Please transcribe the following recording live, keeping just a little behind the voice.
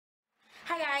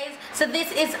So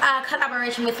this is a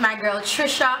collaboration with my girl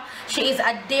Trisha. She is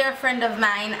a dear friend of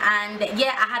mine, and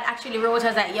yeah, I had actually wrote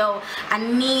her that, yo, I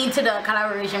need to do a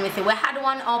collaboration with you. We had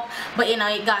one up, but you know,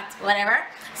 it got whatever.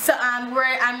 So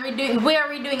we're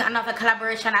redoing another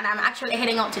collaboration, and I'm actually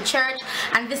heading out to church,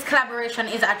 and this collaboration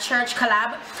is a church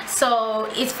collab. So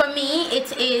it's for me,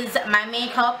 it is my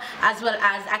makeup as well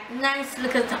as a nice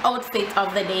little outfit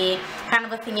of the day, kind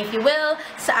of a thing, if you will.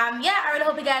 So yeah, I really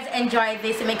hope you guys enjoy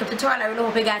this makeup tutorial. I really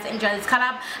hope you guys enjoy this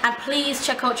collab, and please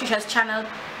check out Trisha's channel.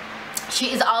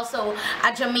 She is also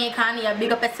a Jamaican. Yeah,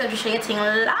 big up yourself, Trisha, getting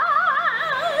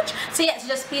large. So yeah, so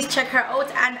just please check her out,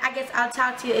 and I guess I'll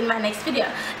talk to you in my next video.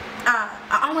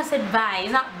 I almost said bye.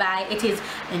 It's not bye, it is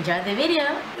enjoy the video.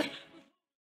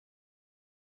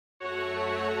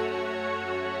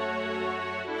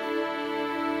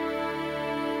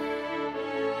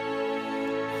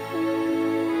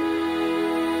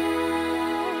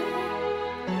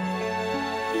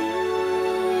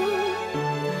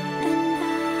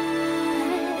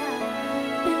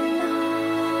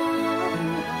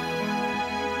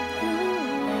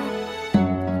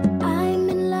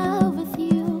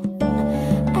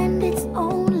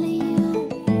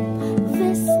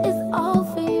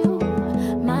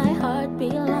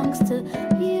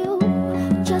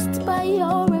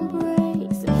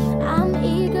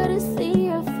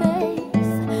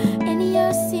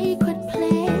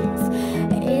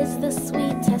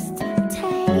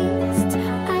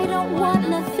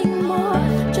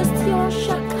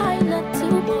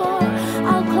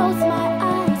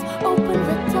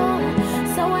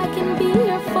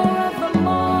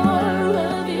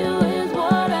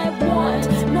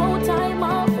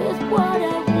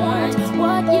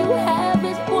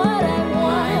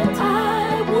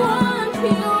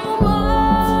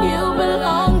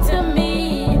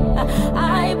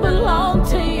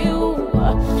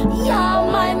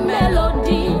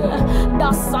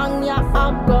 Song ya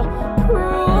I go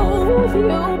prove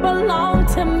you belong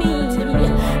to me,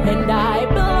 and I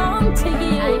belong to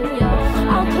you.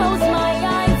 I'll close my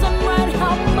eyes and write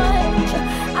how much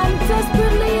I'm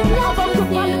desperately in love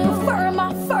with you.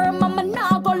 Firm, I'ma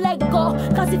not go let go,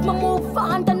 cause if I move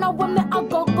on, then I will me I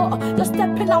go. You're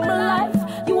stepping on my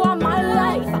life, you are my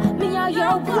life, me are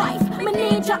your wife, me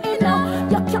need you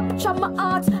enough. You capture my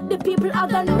heart, the people are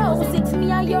gonna know it,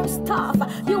 me are your staff,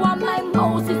 you are my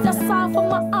Moses, a song for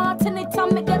my heart,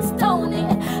 anytime it gets stony.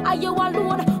 Are you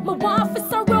alone? My wife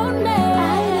is around me.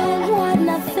 I don't want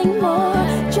nothing more,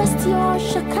 just your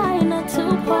Shekinah to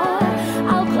pour.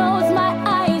 I'll close my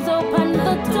eyes, open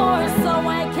the door, so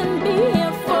I can be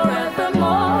here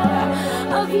forevermore.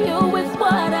 Of you is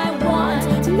what I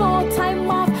want, no time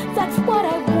off, that's what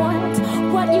I want.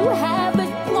 What you have is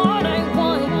what I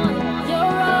want.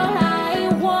 You're all I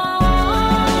want.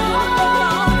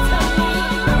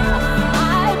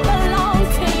 I belong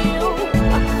to you.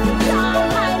 You're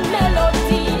my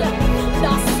melody.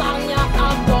 The song you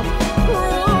have to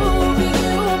prove you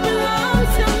belong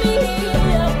to me.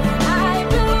 I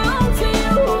belong to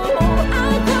you.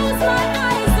 I'll close my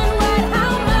eyes and write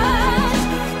how much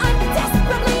I'm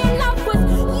desperately in love with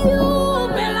you.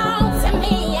 Belong to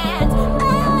me, and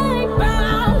I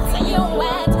belong to you,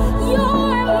 and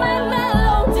you're my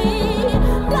melody.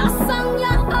 The song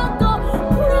you have to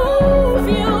prove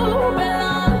you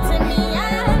belong to me,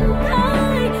 and I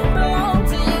belong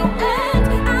to you, and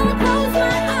I'll close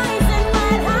my eyes and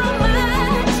write how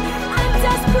much I'm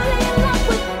desperately in love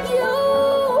with you.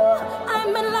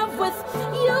 I'm in love with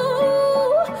you.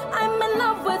 I'm in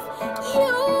love with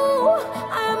you.